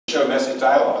show message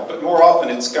dialog, but more often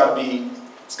it's got to be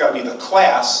the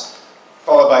class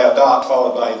followed by a dot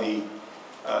followed by the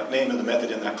name of the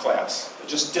method in that class. It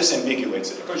just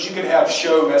disambiguates it, because you could have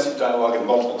show message dialog in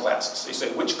multiple classes. You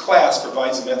say which class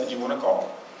provides the method you want to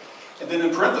call, and then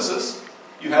in parentheses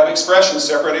you have expressions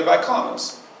separated by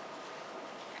commas.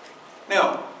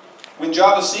 Now, when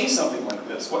Java sees something like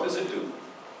this, what does it do?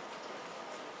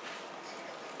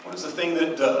 What is the thing that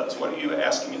it does? What are you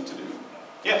asking it to do?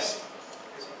 Yes?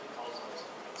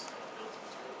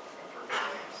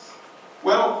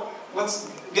 Well,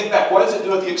 let's get back. What does it do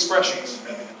with the expressions?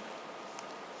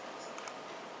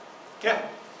 Yeah.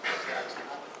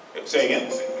 Say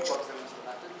again.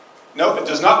 No, it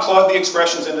does not plug the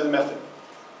expressions into the method.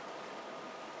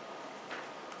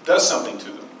 It does something to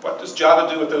them. What does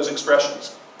Java do with those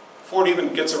expressions before it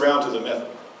even gets around to the method?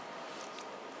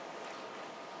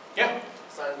 Yeah?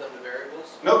 Assign them to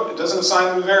variables? Nope, it doesn't assign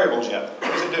them to variables yet.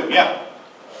 What does it do? Yeah?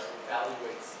 Evaluates the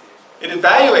expression. It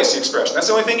evaluates the expression. That's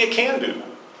the only thing it can do.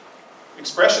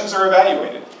 Expressions are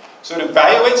evaluated. So it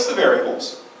evaluates the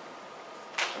variables.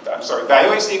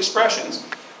 Evaluates the expressions.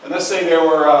 And let's say there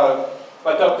were,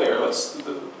 like up there, let's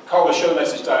call the show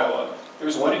message dialog.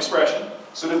 There's one expression.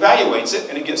 So it evaluates it,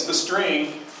 and it gets the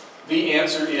string. The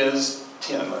answer is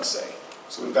 10, let's say.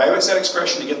 So it evaluates that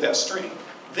expression to get that string.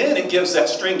 Then it gives that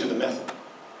string to the method.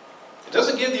 It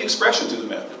doesn't give the expression to the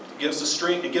method. It gives the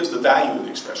string, it gives the value of the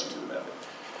expression to the method.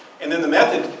 And then the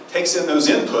method takes in those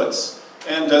inputs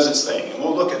and does its thing. And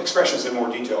we'll look at expressions in more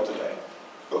detail today.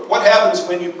 But what happens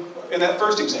when you, in that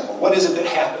first example, what is it that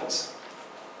happens?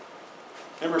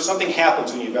 Remember, something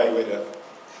happens when you evaluate a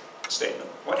statement.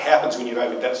 What happens when you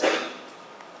evaluate that statement?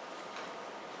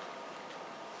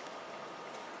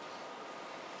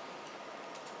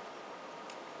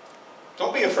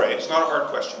 Don't be afraid. It's not a hard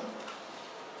question.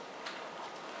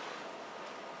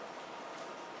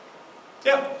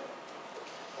 Yeah.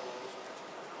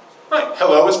 Right.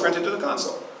 Hello is printed to the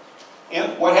console.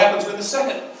 And what happens when the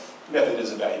second method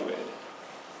is evaluated?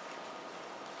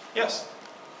 Yes?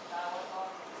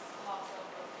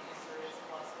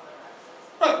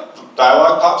 Right. The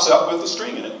dialog pops up with a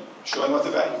string in it, showing what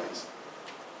the value is.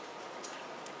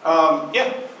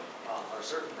 Yeah? Are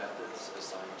certain methods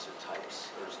assigned to types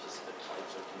or specific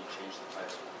types, or can you change the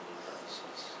types within the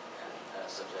parentheses,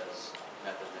 such as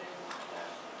method name and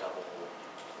double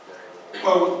variable?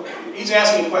 Well, he's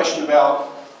asking a question about,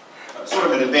 sort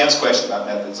of an advanced question about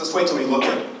methods. Let's wait till we look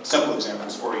at simple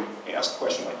examples before we ask a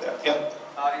question like that. Yeah?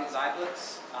 In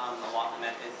Zybooks, a lot of the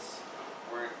methods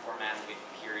weren't formatted with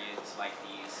periods like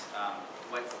these.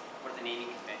 What are the naming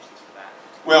conventions for that?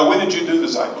 Well, when did you do the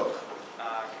Zybook?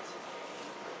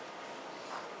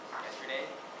 Yesterday?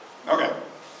 Okay.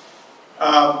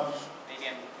 Maybe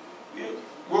I'm...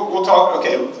 We'll talk,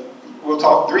 okay, we'll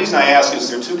talk. The reason I ask is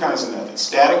there are two kinds of methods,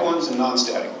 static ones and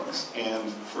non-static ones.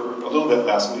 And for a little bit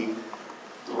last week,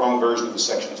 the wrong version of the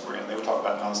sections we're in, they would talk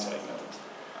about non-static methods.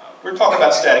 We're talking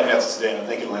about static methods today, and I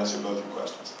think it'll answer both your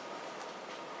questions.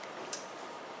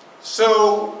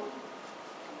 So,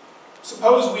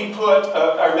 suppose we put,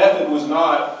 our method was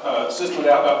not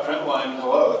system.out.println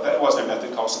hello. That wasn't our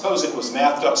method call. Suppose it was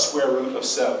math.square root of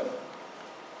 7.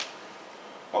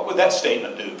 What would that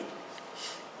statement do?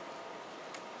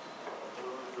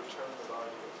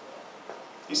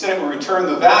 He said it would return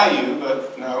the value,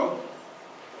 but no.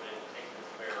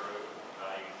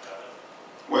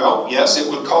 Well, yes,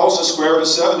 it would cause the square root of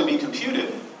 7 to be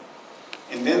computed,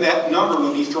 and then that number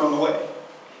would be thrown away.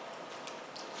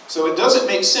 So it doesn't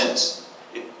make sense.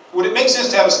 Would it make sense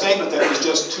to have a statement that was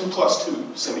just 2 plus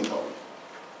 2, semicolon?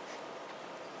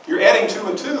 You're adding 2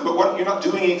 and 2, but you're not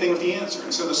doing anything with the answer,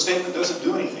 and so the statement doesn't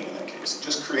do anything in that case. It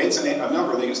just creates a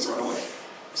number that gets thrown away.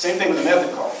 Same thing with the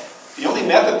method call. The only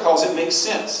method calls it makes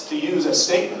sense to use as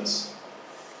statements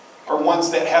are ones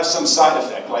that have some side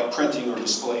effect, like printing or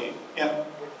displaying. Yeah?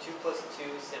 Would 2 plus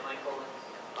 2 semicolon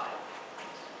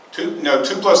compile? No,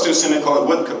 2 plus 2 semicolon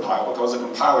wouldn't compile because the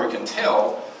compiler can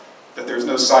tell that there's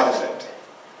no side effect.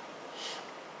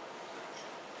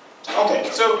 Okay,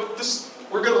 so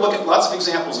we're going to look at lots of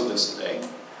examples of this today.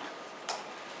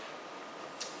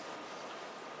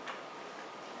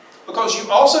 Because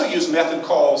you also use method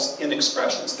calls in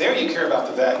expressions. There you care about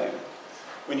the value.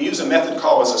 When you use a method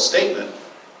call as a statement,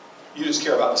 you just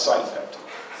care about the side effect.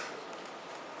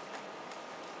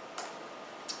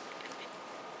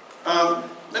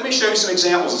 Let me show you some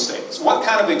examples of statements. What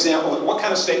kind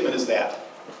of statement is that?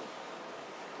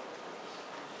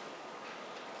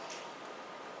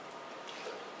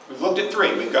 We've looked at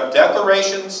 3. We've got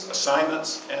declarations,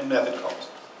 assignments, and method calls.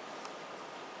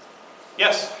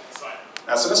 Yes? Assignment.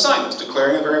 That's an assignment. It's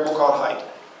declaring a variable called height.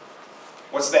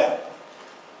 What's that?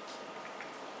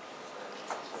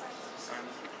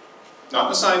 Not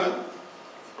an assignment.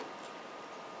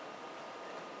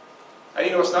 How do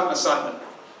you know it's not an assignment?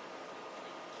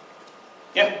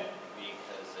 Yeah.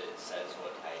 Because it says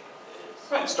what type it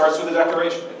is. Right, it starts with a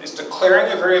declaration. It's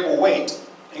declaring a variable weight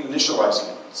and initializing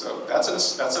it. So that's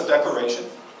a declaration.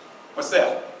 What's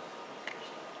that?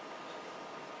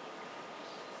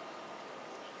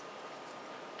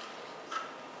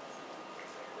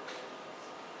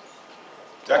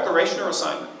 Declaration or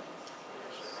assignment?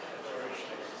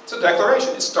 It's a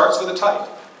declaration. It starts with a type.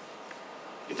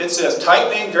 If it says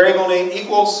type name, variable name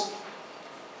equals,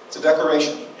 it's a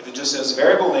declaration. If it just says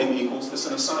variable name equals, it's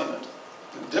an assignment.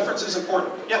 The difference is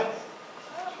important. Yeah? I have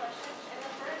a question. In the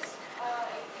first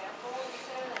example, you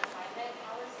said an assignment.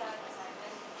 How is that an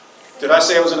assignment? Did I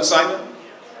say it was an assignment?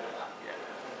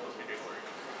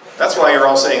 That's why you're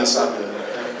all saying assignment.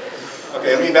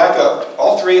 Okay, let me back up.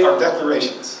 All three are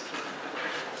declarations.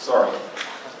 Sorry.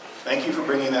 Thank you for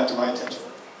bringing that to my attention.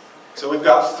 So we've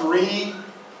got three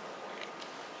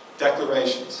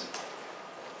declarations.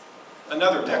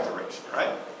 Another declaration,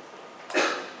 right?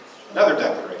 Another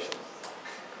declaration.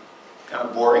 Kind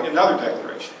of boring. Another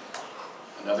declaration.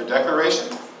 Another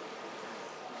declaration.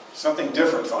 Something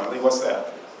different finally. What's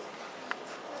that?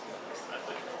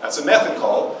 That's a method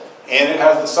call, and it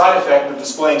has the side effect of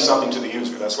displaying something to the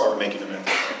user. That's why we're making a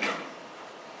method.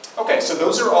 Okay, so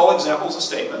those are all examples of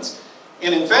statements.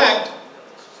 And in fact,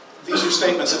 these are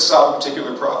statements that solve a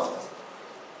particular problem.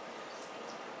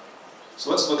 So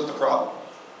let's look at the problem.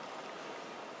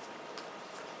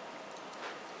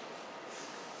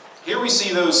 Here we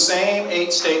see those same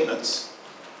 8 statements,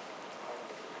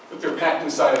 but they're packed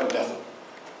inside of a method.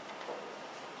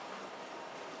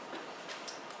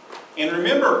 And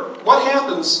remember, what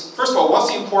happens, first of all,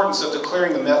 what's the importance of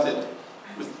declaring the method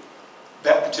with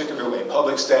that particular way?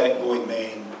 Public, static, void,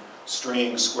 main,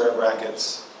 string, square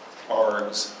brackets,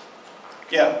 args.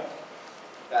 Yeah?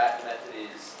 That method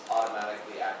is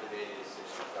automatically activated as soon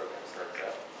as the program starts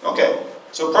up. Okay,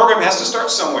 so a program has to start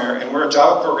somewhere, and where a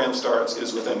Java program starts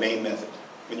is with a main method.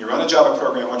 When you run a Java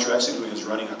program, what you're actually doing is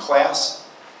running a class.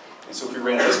 And so if you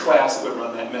ran this class, it would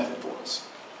run that method for us.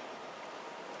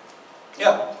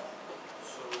 Yeah?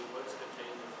 So what's the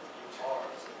change if you are,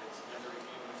 if it's never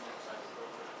used inside the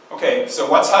program? Okay,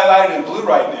 so what's highlighted in blue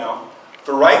right now?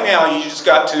 For right now, you just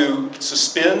got to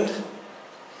suspend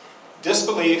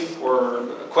disbelief or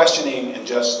questioning and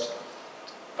just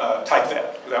type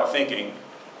that without thinking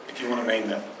if you want a main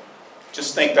method.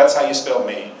 Just think that's how you spell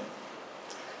main.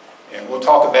 And we'll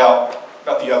talk about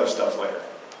the other stuff later.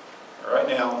 Right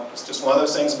now, it's just one of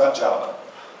those things about Java.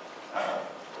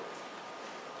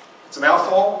 It's a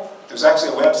mouthful. There's actually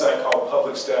a website called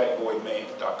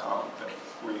publicstaticvoidmain.com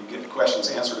where you get questions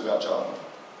answered about Java.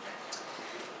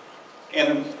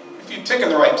 And if you tick in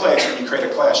the right place when you create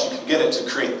a class, you can get it to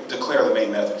declare the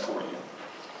main method for you.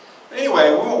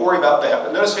 Anyway, we won't worry about that.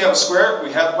 But notice we have a square,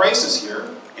 we have braces here,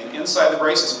 and inside the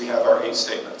braces we have our 8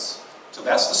 statements. So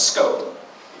that's the scope.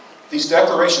 These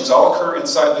declarations all occur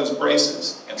inside those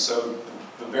braces, and so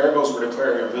the variables we're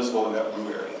declaring are visible in that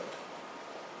blue area.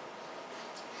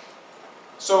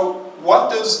 So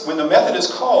when the method is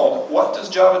called, what does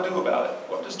Java do about it?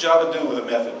 What does Java do with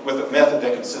a method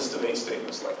that consists of 8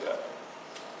 statements like that?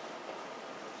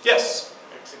 Yes?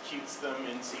 Executes them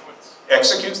in sequence.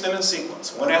 Executes them in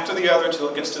sequence, one after the other until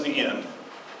it gets to the end.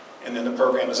 And then the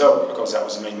program is over because that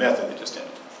was the main method that just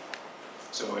ended.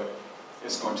 So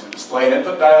it's going to display an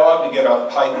input dialog to get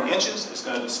a height in inches. It's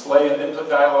going to display an input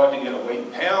dialog to get a weight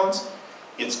in pounds.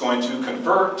 It's going to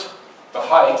convert the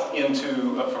height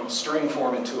from a string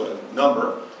form into a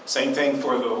number. Same thing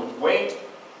for the weight.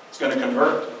 It's going to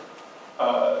convert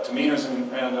to meters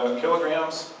and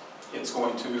kilograms. It's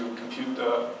going to compute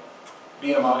the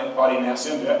BMI, body mass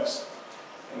index,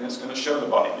 and it's going to show the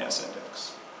body mass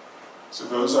index. So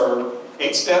those are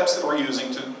 8 steps that we're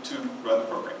using to run the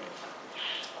program.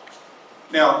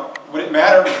 Now, would it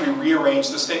matter if we rearrange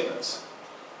the statements?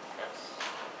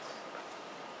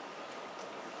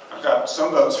 I've got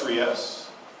some votes for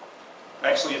yes.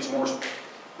 Actually, it's more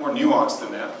nuanced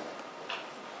than that.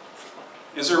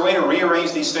 Is there a way to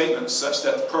rearrange these statements such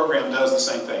that the program does the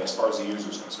same thing as far as the user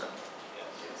is concerned?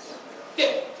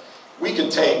 Yeah. We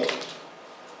could take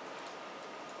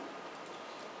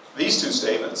these 2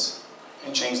 statements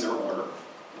and change their order.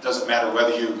 It doesn't matter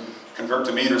whether you convert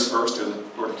to meters first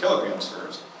or to kilograms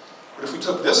first. But if we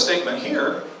took this statement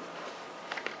here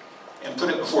and put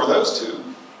it before those 2,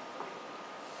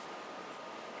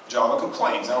 Java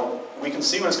complains. Now, we can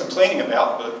see what it's complaining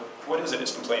about, but what is it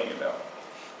it's complaining about?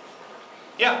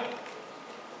 Yeah?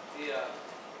 The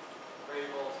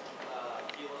variables,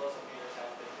 kilos and meters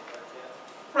have been declared yet.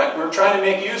 Right, we're trying to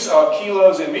make use of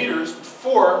kilos and meters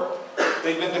before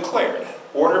they've been declared.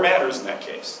 Order matters in that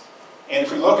case. And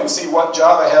if we look and see what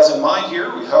Java has in mind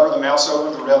here, we hover the mouse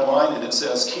over the red line and it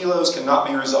says kilos cannot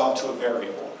be resolved to a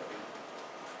variable.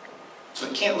 So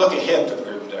it can't look ahead for the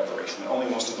variable declaration. It only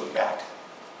wants to look back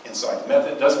inside the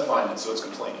method. It doesn't find it, so it's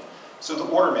complaining. So the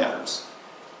order matters.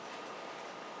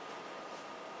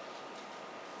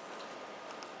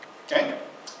 Okay?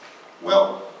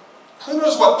 Well, who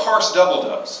knows what parse double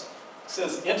does? It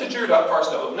says integer.parse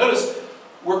double. Notice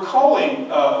we're calling,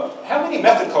 how many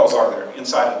method calls are there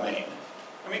inside of main?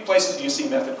 How many places do you see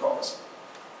method calls?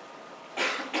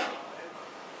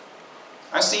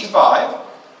 I see 5.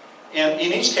 And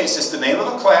in each case, it's the name of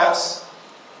the class,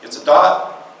 it's a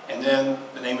dot, and then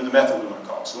the name of the method we want to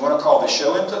call. So we want to call the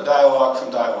show input dialog from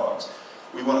dialogs.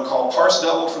 We want to call parse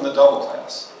double from the double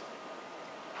class,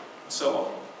 and so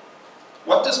on.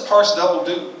 What does parse double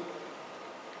do?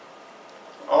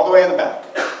 All the way in the back.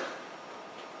 Allows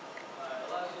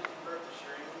you to convert the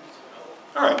string to double.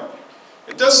 All right.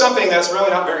 It does something that's really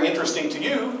not very interesting to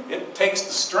you. It takes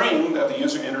the string that the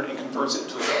user entered and converts it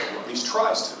to a double, or at least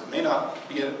tries to. It may not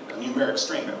be a numeric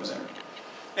string that was entered.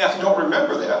 Now, if you don't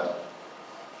remember that,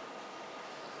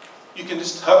 you can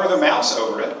just hover the mouse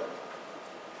over it,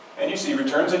 and you see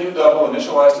returns a new double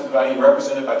initialized to the value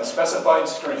represented by the specified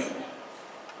string.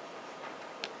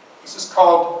 This is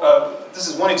called, this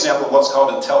is one example of what's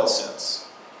called IntelliSense.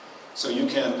 So you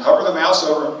can hover the mouse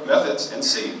over methods and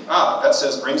see, that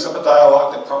says brings up a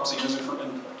dialog that prompts the user for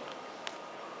input.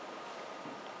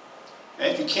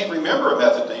 And if you can't remember a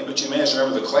method name, but you manage to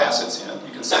remember the class it's in,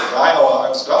 you can say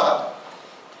dialogs dot.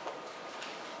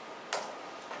 At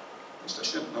least I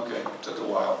shouldn't, okay, it took a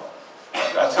while.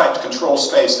 I typed control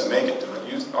space to make it do it.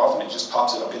 Often it just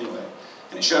pops it up anyway.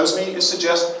 And it shows me, it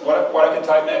suggests what I can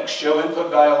type next. Show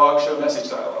input dialog, show message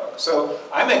dialog. So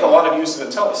I make a lot of use of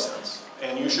IntelliSense,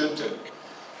 and you should too.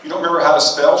 If you don't remember how to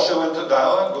spell show input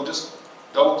dialog, we'll just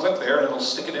double click there and it'll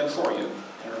stick it in for you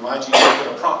and remind you to put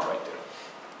a prompt right there.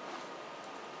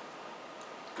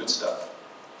 Good stuff.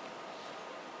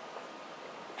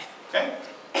 Okay?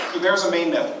 So there's a main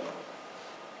method.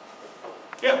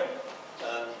 Yeah?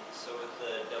 So with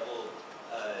the double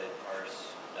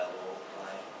parse double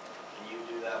line, can you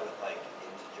do that with like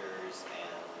integers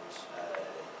and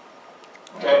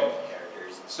Okay.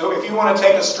 characters? So if you want to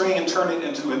take a string and turn it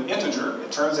into an integer,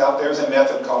 it turns out there's a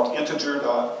method called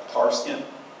integer.parseInt.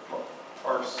 Well,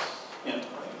 parseInt, I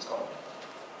think it's called.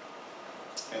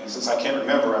 And since I can't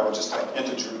remember, I will just type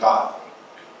integer dot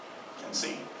and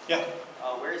see. Yeah?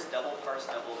 Where is double parse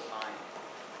double defined?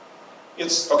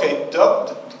 It's, okay,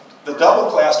 the double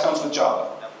class comes with Java.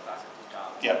 Double class of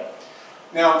Java. Yeah.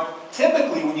 Now,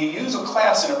 typically when you use a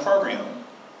class in a program,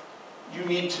 you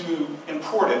need to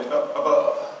import it up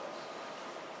above.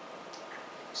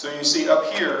 So you see up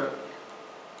here,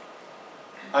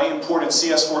 I imported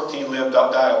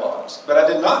cs14lib.dialogs, but I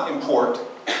did not import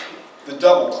the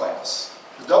double class.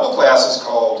 The double class is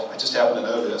called, I just happen to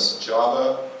know this,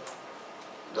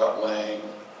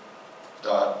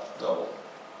 java.lang.double.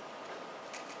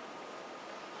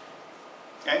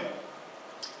 Okay?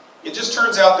 It just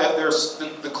turns out that there's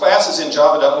the classes in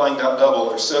java.lang.double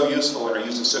are so useful and are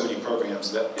used in so many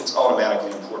programs that it's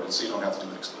automatically imported, so you don't have to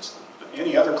do it explicitly. But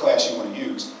any other class you want to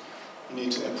use, you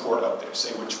need to import up there,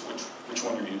 say which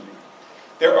one you're using.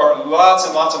 There are lots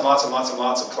and lots and lots and lots and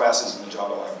lots of classes in the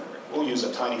Java library. We'll use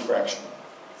a tiny fraction,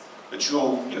 but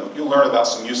you'll learn about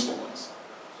some useful ones.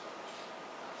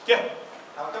 Yeah?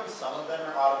 How come some of them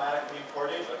are automatically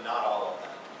imported, but not all of them?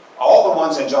 All the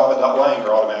ones in java.lang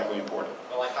are automatically imported.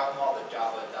 But like, how come all the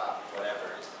Java dot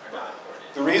whatevers are not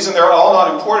imported? The reason they're all not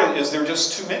imported is they're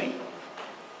just too many.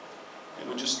 It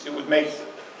would make,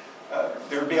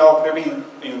 there'd be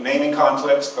naming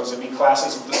conflicts because there'd be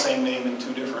classes with the same name in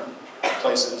two different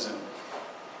places, and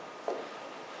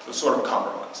it's sort of a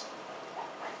compromise.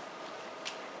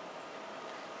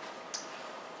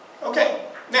 Okay,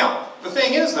 now, the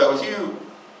thing is though,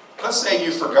 let's say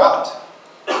you forgot.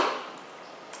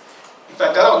 In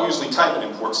fact, I don't usually type an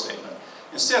import statement.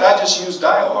 Instead, I just use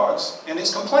dialogs, and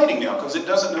it's complaining now because it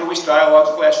doesn't know which dialogs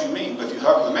class you mean. But if you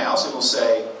hover the mouse, it will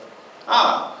say,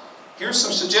 here's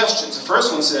some suggestions. The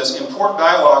first one says, import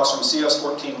dialogs from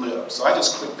cs14lib. So I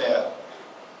just click that,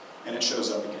 and it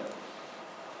shows up again.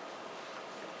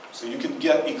 So you can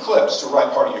get Eclipse to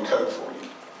write part of your code for you.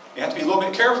 You have to be a little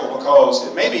bit careful because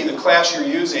it may be the class you're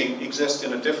using exists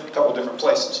in a couple different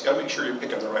places. You've got to make sure you're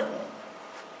picking the right one.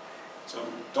 So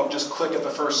don't just click at the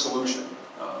first solution.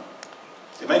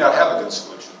 It may not have a good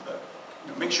solution, but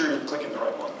make sure you're clicking the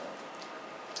right one.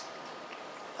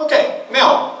 Okay,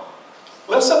 now,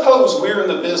 let's suppose we're in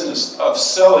the business of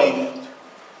selling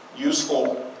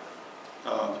useful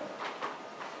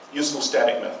useful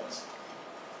static methods.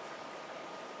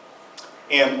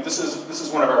 And this is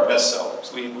one of our best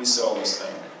sellers. We sell this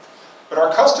thing. But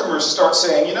our customers start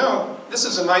saying, you know, this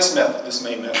is a nice method, this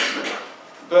main method,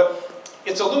 but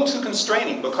it's a little too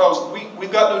constraining because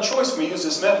we've got no choice when we use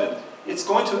this method. It's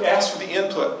going to ask for the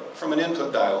input from an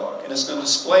input dialog, and it's going to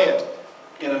display it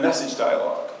in a message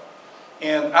dialog.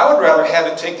 And I would rather have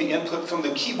it take the input from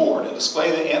the keyboard and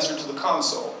display the answer to the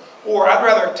console. Or I'd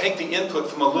rather take the input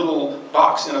from a little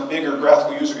box in a bigger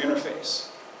graphical user interface.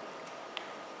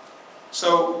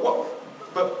 So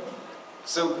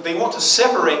they want to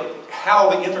separate how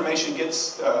the information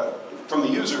gets from the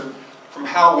user from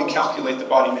how we calculate the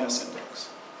body mass index.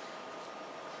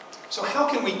 So how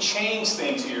can we change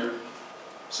things here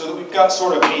so that we've got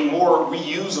sort of a more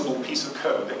reusable piece of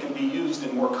code that can be used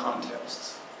in more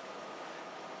contexts?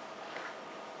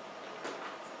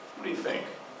 What do you think?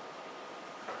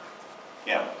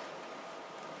 Yeah.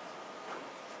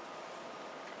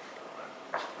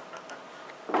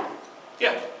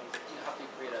 Yeah. How do you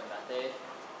create a method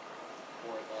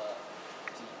for the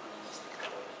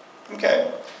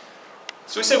Okay.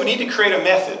 So we said we need to create a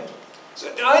method.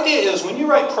 So the idea is when you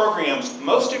write programs,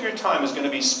 most of your time is going to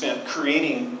be spent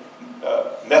creating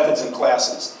methods and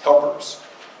classes, helpers.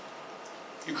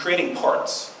 You're creating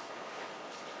parts.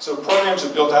 So programs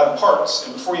are built out of parts,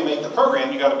 and before you make the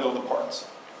program, you got to build the parts.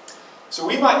 So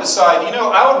we might decide, you know,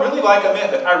 I would really like a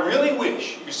method. I really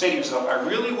wish, you say to yourself, I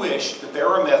really wish that there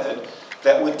were a method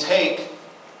that would take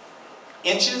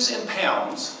inches and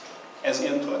pounds as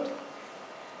input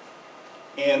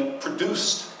and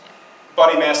produced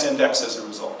body mass index as a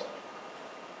result.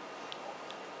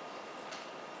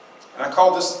 And I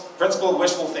call this principle of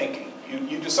wishful thinking.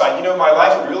 You decide, you know, my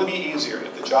life would really be easier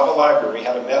if the Java library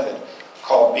had a method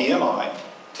called BMI,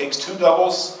 takes two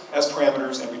doubles as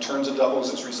parameters and returns a double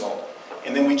as its result.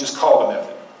 And then we just call the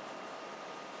method.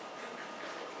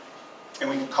 And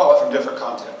we can call it from different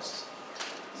contexts.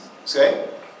 Okay?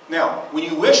 Now, when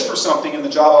you wish for something in the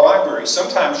Java library,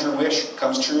 sometimes your wish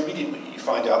comes true immediately. You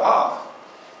find out,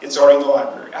 it's already in the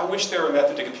library. I wish there were a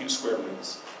method to compute square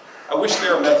roots. I wish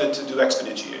there were a method to do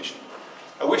exponentiation.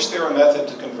 I wish there were a method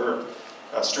to convert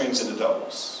strings into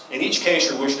doubles. In each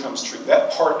case, your wish comes true.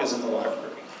 That part is in the library.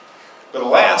 But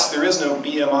alas, there is no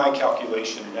BMI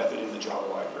calculation method in the Java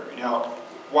library. Now,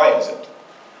 why is it?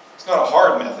 It's not a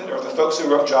hard method. Are the folks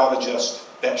who wrote Java just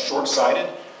that short-sighted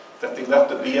that they left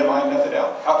the BMI method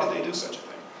out? How could they do such a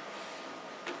thing?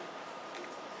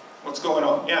 What's going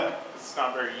on? Yeah? It's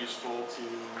not very useful to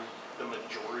the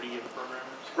majority of programmers.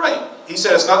 Right. He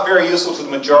said it's not very useful to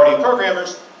the majority of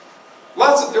programmers. There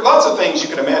are lots of things you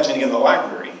can imagine in the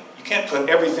library. You can't put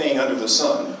everything under the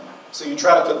sun. So you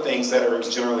try to put things that are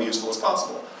as generally useful as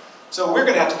possible. So we're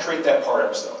going to have to create that part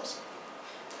ourselves.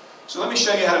 So let me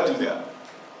show you how to do that.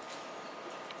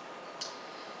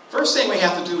 First thing we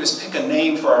have to do is pick a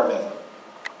name for our method.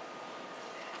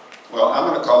 Well, I'm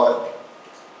going to call it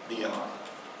BMI.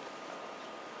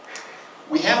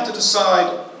 We have to decide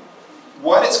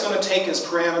what it's going to take as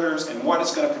parameters and what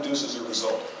it's going to produce as a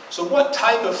result. So what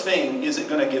type of thing is it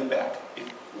going to give back?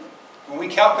 When we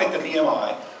calculate the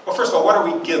BMI, well, first of all, what are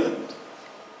we given?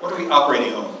 What are we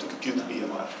operating on to compute the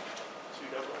BMI? Two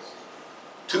doubles.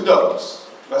 Two doubles.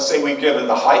 Let's say we're given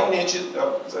the height in inches,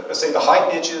 let's say the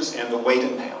height in inches and the weight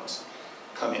in pounds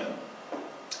come in.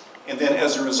 And then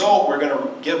as a result, we're going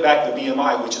to give back the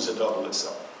BMI, which is a double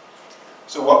itself.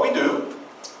 So what we do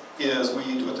is we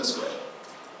do it this way.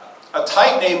 A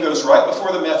type name goes right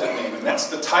before the method name, and that's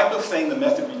the type of thing the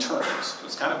method returns.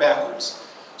 It's kind of backwards.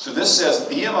 So this says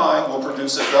BMI will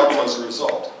produce a double as a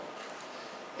result.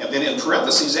 And then in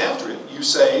parentheses after it, you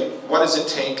say, what does it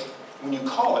take when you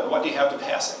call it? What do you have to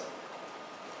pass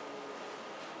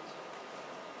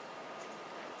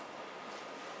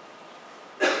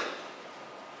it?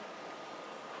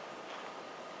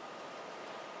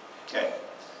 Okay.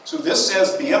 So this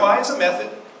says BMI is a method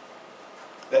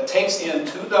that takes in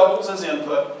two doubles as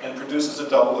input and produces a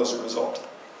double as a result.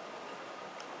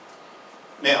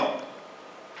 Now,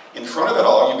 in front of it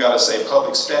all, you've got to say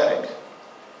public static,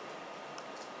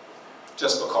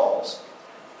 just because.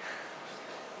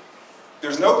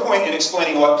 There's no point in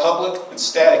explaining what public and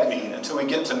static mean until we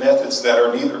get to methods that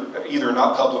are either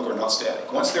not public or not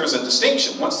static. Once there's a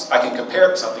distinction, once I can compare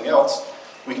it to something else,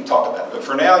 we can talk about it. But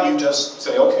for now, you just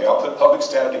say, okay, I'll put public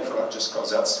static in front just because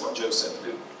that's what Joe said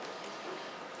to do.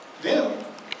 Then,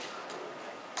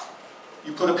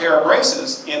 you put a pair of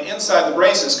braces, and inside the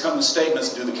braces come the statements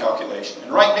to do the calculation.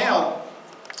 And right now,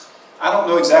 I don't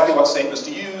know exactly what statements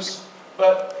to use,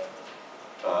 but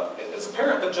it's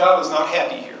apparent that Java is not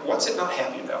happy here. What's it not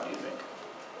happy about, do you think?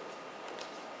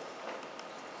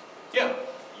 Yeah?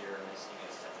 You're missing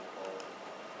a semicolon.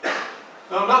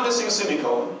 No, I'm not missing a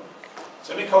semicolon.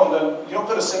 Semicolon, you don't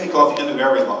put a semicolon at the end of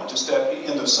every line, just at the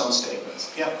end of some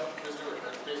statements. Yeah? Is there a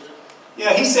return statement?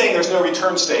 Yeah, he's saying there's no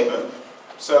return statement.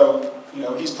 So, you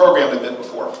know, he's programmed a bit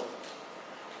before.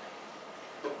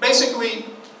 But basically,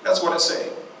 that's what it's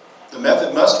saying. The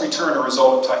method must return a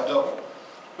result of type double.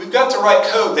 We've got to write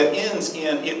code that ends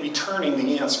in it returning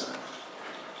the answer.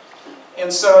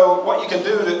 And so what you can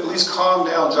do to at least calm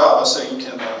down Java so you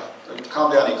can,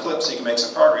 calm down Eclipse so you can make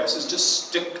some progress is just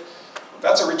stick,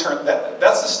 that's a return,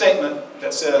 that's the statement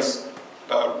that says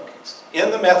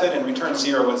end the method and return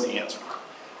 0 as the answer.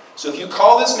 So if you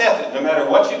call this method, no matter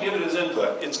what you give it as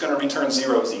input, it's going to return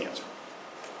 0 as the answer.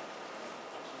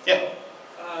 Yeah?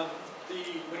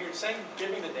 When you're saying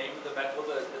giving the name of the method,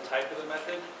 the type of the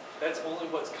method, that's only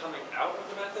what's coming out of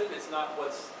the method, it's not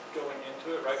what's going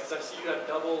into it, right? Because I see you have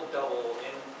double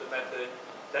in the method.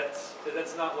 That's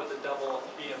not what the double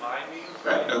BMI means,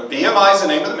 Right. No, BMI is the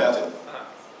name of the method.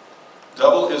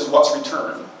 Double is what's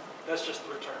returned. That's just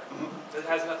the return. Mm-hmm. It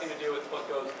has nothing to do with what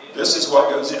goes in. This is what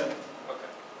goes in. Okay.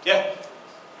 Yeah? Two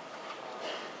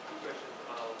questions.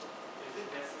 Is it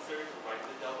necessary to write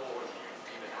the double, or do you just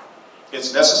leave it out?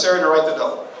 It's necessary to write the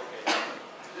double. Okay.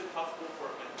 Is it possible for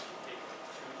a method to take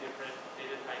two different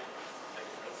data types,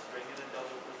 like a string and a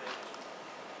double, for example?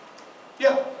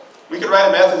 Yeah. We could write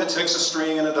a method that takes a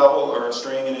string and a double, or a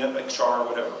string and a char,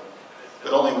 whatever.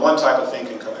 But only one type of thing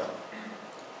can come out.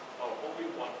 Oh, only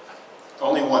one type.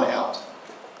 Only one out.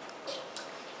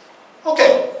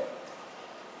 Okay.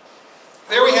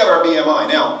 There we have our BMI.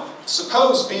 Now,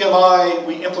 suppose BMI,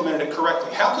 we implemented it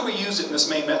correctly. How can we use it in this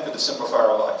main method to simplify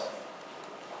our life?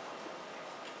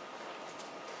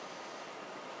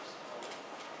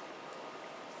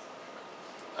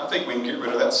 I think we can get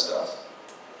rid of that stuff.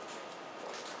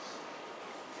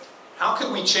 How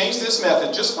could we change this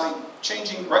method just by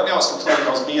changing, right now it's complaining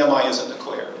because BMI isn't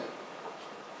declared.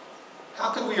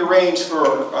 How could we arrange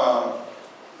for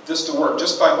this to work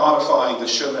just by modifying the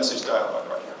show message dialog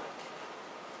right here?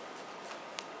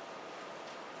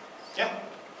 Yeah?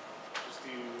 Just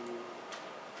do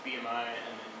BMI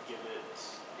and then give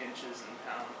it inches and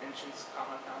pounds, inches,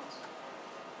 comma, pounds.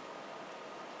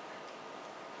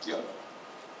 Yep.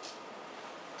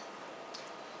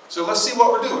 So let's see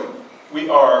what we're doing. We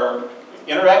are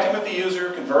interacting with the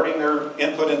user, converting their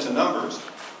input into numbers.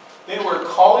 Then we're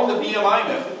calling the BMI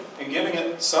method and giving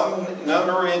it some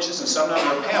number of inches and some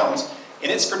number of pounds, and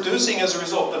it's producing as a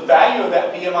result the value of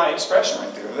that BMI expression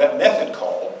right there, that method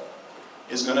call,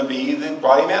 is going to be the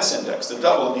body mass index, the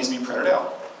double that needs to be printed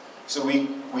out. So we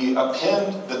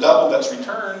append the double that's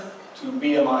returned to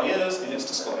BMI is, and it's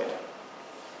displayed.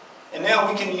 And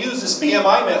now we can use this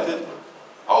BMI method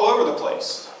all over the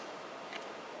place.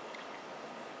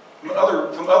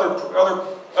 From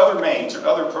other mains or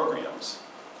other programs.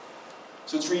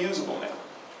 So it's reusable now.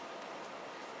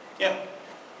 Yeah?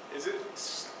 Is it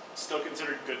still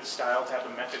considered good style to have a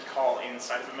method call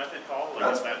inside of a method call?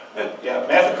 Like is that... Yeah,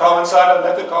 method call inside of a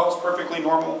method call is perfectly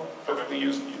normal, perfectly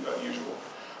usual.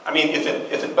 I mean, if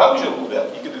it bugs you a little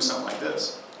bit, you could do something like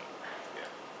this.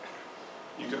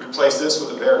 You could replace this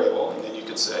with a variable, and then you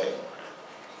could say,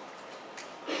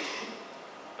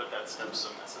 But that's not so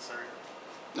necessary.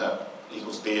 no,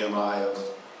 equals BMI of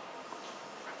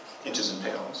inches and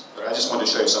pounds. But I just wanted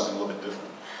to show you something a little bit different.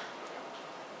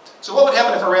 So what would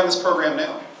happen if I ran this program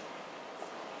now?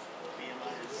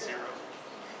 BMI is 0.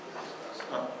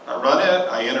 I run it,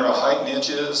 I enter a height in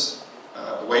inches,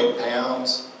 weight in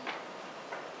pounds,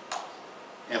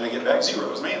 and I get back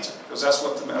 0 as my answer. Because that's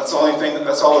the only thing,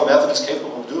 that's all the method is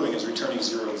capable of doing, is returning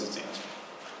 0 as its answer.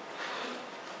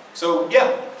 So,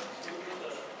 yeah.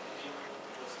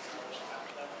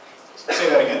 Say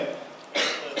that again. The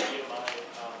BMI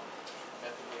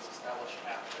method was established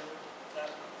after that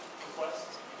request?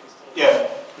 Yeah.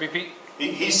 Repeat.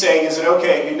 He's saying, is it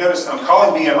okay? You notice I'm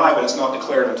calling BMI, but it's not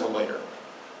declared until later.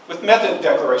 With method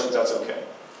declarations, that's okay.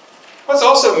 What's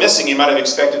also missing, you might have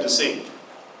expected to see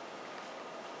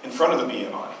in front of the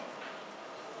BMI.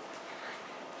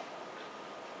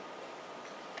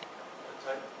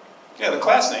 Yeah, the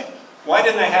class name. Why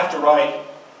didn't I have to write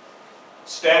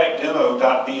static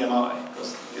demo.bmi?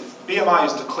 Because BMI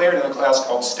is declared in a class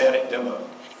called static demo.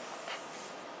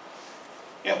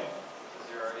 Yeah.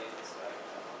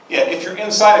 Yeah, if you're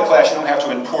inside a class, you don't have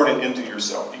to import it into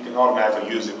yourself. You can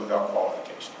automatically use it without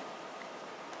qualification.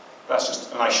 That's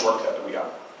just a nice shortcut that we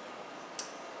got.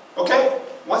 Okay,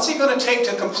 what's he going to take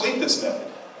to complete this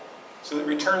method so that it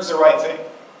returns the right thing?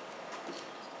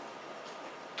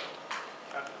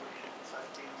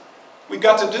 We've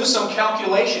got to do some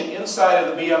calculation inside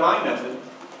of the BMI method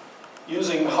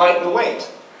using height and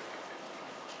weight.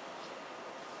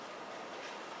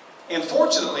 And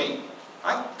fortunately,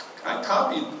 I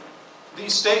copied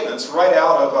these statements right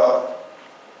out of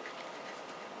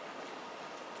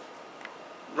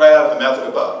the method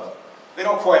above. They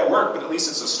don't quite work, but at least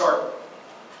it's a start.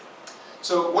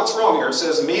 So what's wrong here? It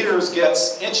says meters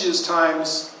gets inches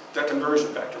times that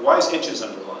conversion factor. Why is inches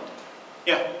underlined?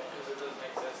 Yeah? Because it doesn't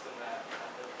exist in that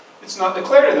method. It's not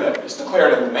declared in that. It's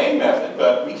declared in the main method,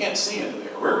 but we can't see into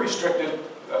there. We're restricted.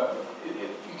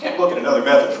 You can't look at another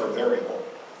method for a variable.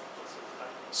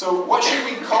 So what should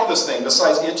we call this thing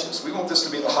besides inches? We want this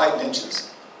to be the height in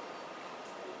inches.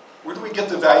 Where do we get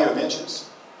the value of inches?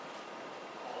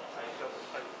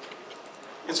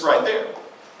 It's right there.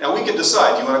 Now we can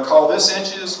decide, do you want to call this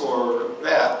inches or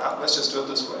that? Let's just do it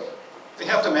this way. They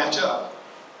have to match up.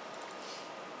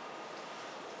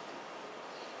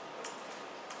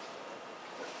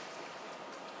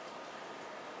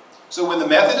 So when the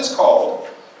method is called,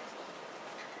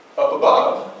 up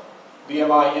above,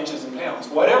 BMI inches and pounds,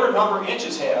 whatever number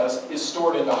inches has is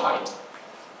stored into height.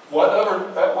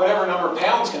 Whatever number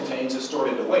pounds contains is stored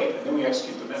into weight, and then we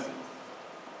execute the method.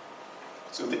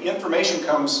 So the information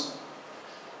comes,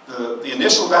 the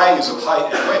initial values of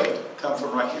height and weight come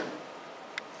from right here.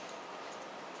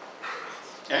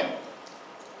 Okay?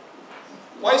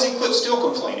 Why is Eclipse still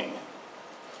complaining?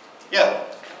 Yeah?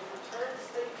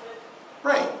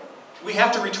 Right. We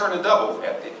have to return a double.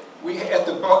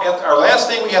 Our last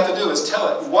thing we have to do is tell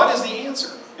it what is the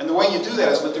answer. And the way you do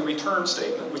that is with the return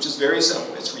statement, which is very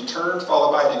simple. It's return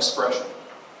followed by an expression.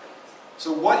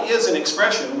 So what is an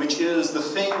expression, which is the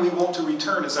thing we want to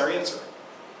return as our answer?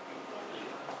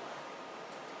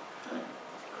 Okay.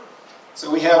 So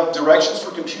we have directions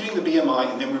for computing the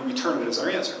BMI, and then we return it as our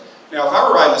answer. Now, if I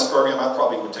were writing this program, I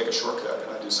probably would take a shortcut, and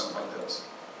I'd do something like this.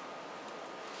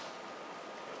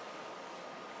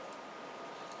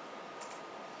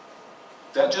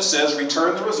 That just says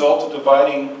return the result of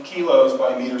dividing kilos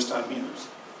by meters times meters.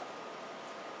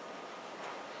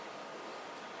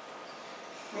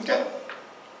 Okay.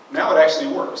 Now it actually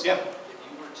works. Yeah? If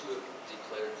you were to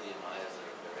declare BMI as a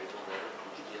variable there,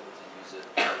 would you be able to use it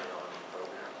later on in the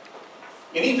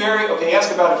program? Okay,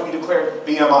 ask about if we declared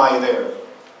BMI there.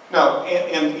 No,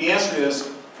 and the answer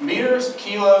is meters,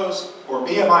 kilos, or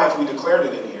BMI, if we declared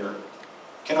it in here,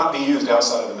 cannot be used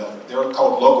outside of the method. They're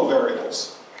called local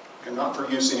variables. They're not for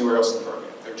use anywhere else in the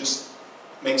program. They just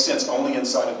make sense only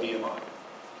inside of BMI.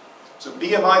 So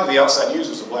BMI to the outside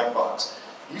user is a black box.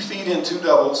 You feed in two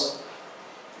doubles,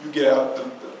 you get out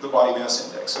the body mass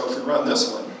index. So if we run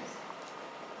this one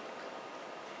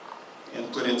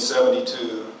and put in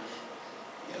 72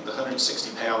 and the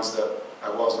 160 pounds that I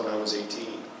was when I was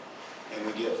 18, and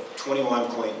we get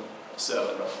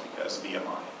 21.7 roughly as a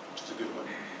BMI, which is a good one.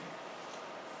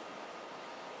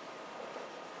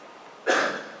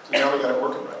 So now we got it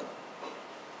working right.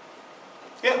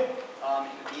 Yeah? In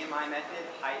the BMI method,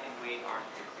 height and weight aren't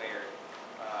declared.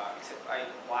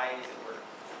 Why is it work?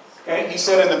 Okay, he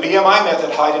said in the BMI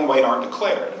method, height and weight aren't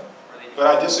declared. But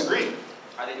I disagree.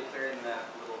 Are they declared in the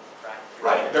little bracket?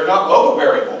 Right, they're not local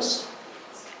variables.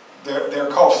 They're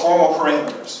called formal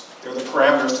parameters. They're the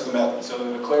parameters to the method, so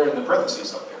they're declared in the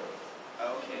parentheses up there.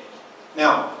 Okay.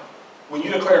 Now, when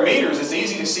you declare meters, it's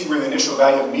easy to see where the initial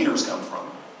value of meters come from.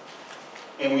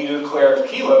 And when you declare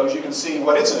kilos, you can see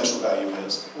what its initial value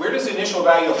is. Where does the initial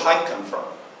value of height come from?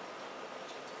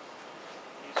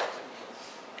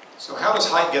 So how does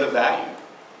height get a value?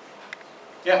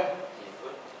 Yeah?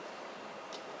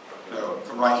 No,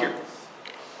 from right here.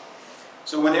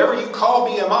 So whenever you call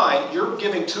BMI, you're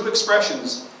giving two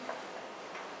expressions.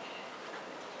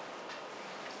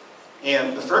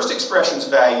 And the first expression's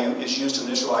value is used to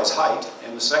initialize height,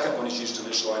 and the second one is used to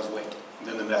initialize weight. And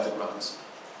then the method runs.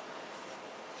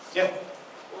 Yeah?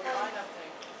 What kind of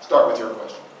thing? Start with your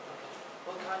question.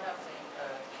 What kind of thing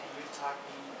can you type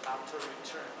in after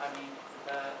return? I mean,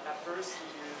 at first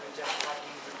you just type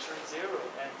in return 0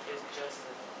 and it just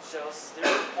shows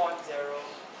 0.0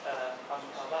 on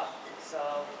above.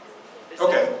 So is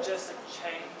it just a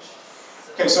change?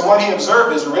 Okay, so what he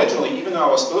observed is originally, even though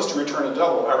I was supposed to return a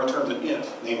double, I returned an int,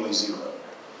 namely 0.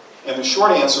 And the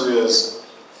short answer is,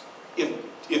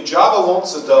 if Java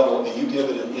wants a double and you give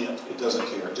it an int, it doesn't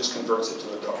care. It just converts it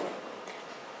to a double.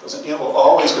 Because an int will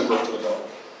always convert to a double.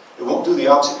 It won't do the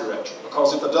opposite direction.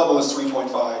 Because if a double is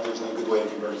 3.5, there's no good way to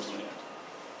convert it to an int.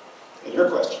 And your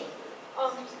question?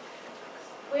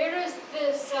 Where does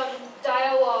this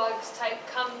dialogues type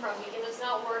come from? Because it's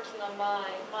not working on mine.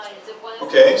 Is it one?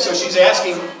 Okay, so she's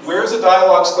asking, where's the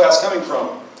dialogues class coming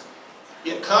from?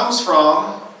 It comes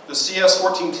from the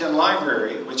CS1410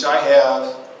 library, which I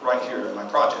have right here in my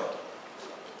project.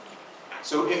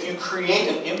 So if you create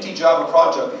an empty Java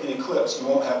project in Eclipse, you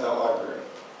won't have that library.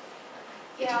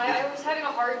 Yeah, I was having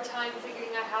a hard time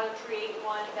figuring out how to create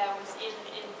one that was in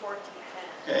 1410.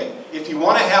 Okay, if you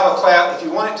want to have a class, if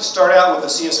you want it to start out with the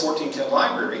CS1410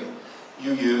 library,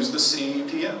 you use the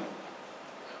CPM.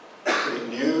 Create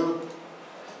new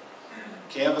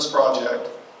Canvas project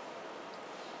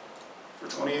for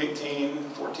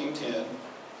 2018-1410,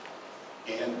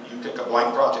 and you pick a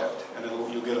blank project, and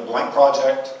you'll get a blank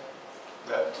project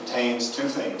that contains two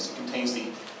things. It contains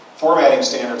the formatting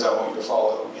standards I want you to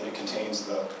follow, and it contains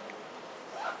the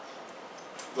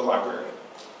library.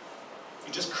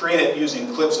 You just create it using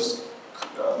Eclipse's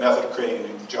method of creating a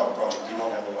new Java project. You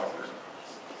won't have a library.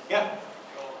 Yeah?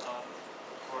 So,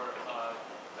 for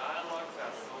dialogues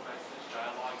that show message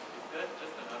dialogue, is that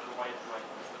just another way to write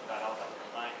system dialogue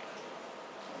line?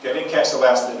 Okay, I didn't catch the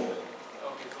last bit of it.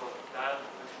 Okay, so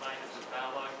this line is the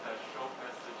dialogue that show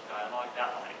message dialogue,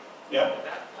 that line. Yeah? Is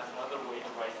that another way to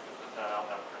write system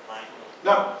dialogue line?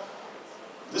 No.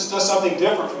 This does something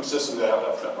different from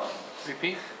system.out.println.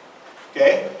 Repeat.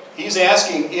 Okay? He's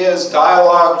asking, is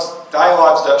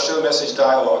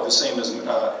dialogues.showMessageDialog the same as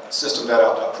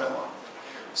system.out.println?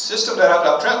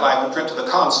 System.out.println would print to the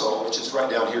console, which is right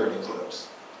down here in Eclipse.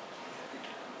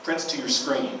 Prints to your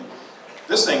screen.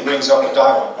 This thing brings up a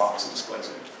dialog box and displays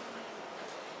it.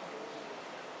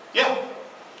 Yeah?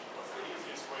 What's the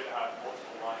easiest way to have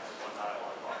multiple lines in one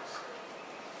dialog box?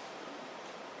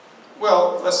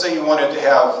 Well, let's say you wanted to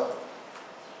have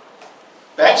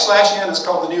 \n is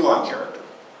called the new line character.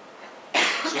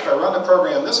 So if I run the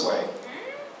program this way,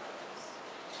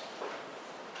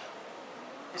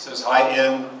 it says hide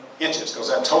in inches, because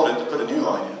I told it to put a new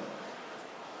line in.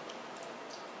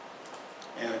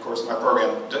 And of course, my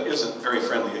program isn't very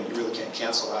friendly, and you really can't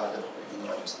cancel out of it, even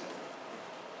though I just did.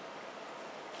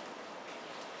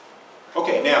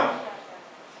 Okay, now,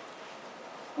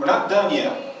 we're not done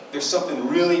yet. There's something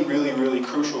really, really, really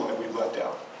crucial that we've left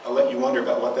out. I'll let you wonder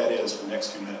about what that is for the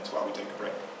next few minutes while we take a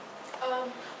break.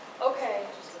 Okay,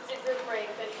 it's a good break,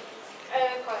 but I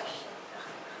have a question.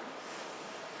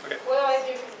 Okay. What do I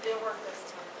do because it didn't work this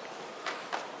time?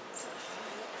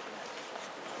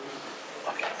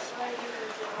 Okay. What do I do because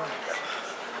it didn't work this time?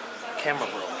 Camera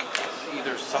broke.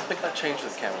 Either something got changed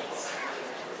with the camera broke.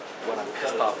 What I'm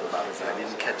pissed off about is that I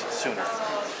didn't catch it sooner.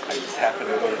 I just happened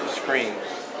to go to the screen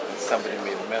and somebody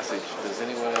made a message. Does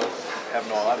anyone else have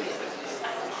no audio?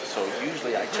 So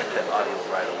usually I check that audio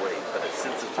right away, but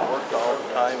since it's worked all the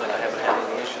time and I haven't had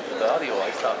any issues with the audio,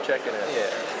 I stopped checking it. Yeah.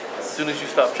 As soon as you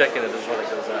stop checking it is when it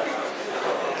goes out.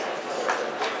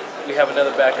 We have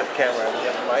another backup camera, and we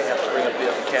might have to bring up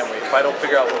the other camera. If I don't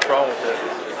figure out what's wrong with it,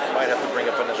 I might have to bring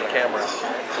up another camera. Is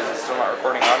it still not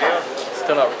recording audio? It's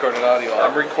still not recording audio.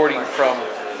 I'm recording from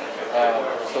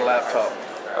the laptop.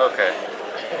 Okay.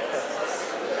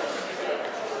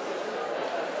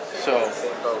 So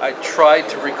I tried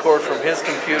to record from his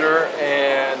computer,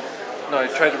 and no, I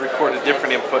tried to record a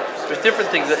different input. There's different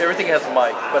things. Everything has a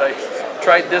mic, but I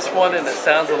tried this one, and it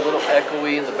sounds a little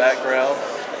echoey in the background.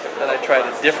 Then I tried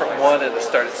a different one, and it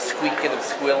started squeaking and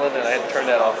squealing, and I had to turn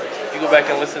that off. If you go back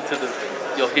and listen to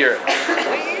you'll hear it.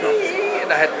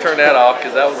 And I had to turn that off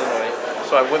because that was annoying.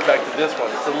 So I went back to this one.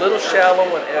 It's a little shallow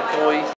and echoey.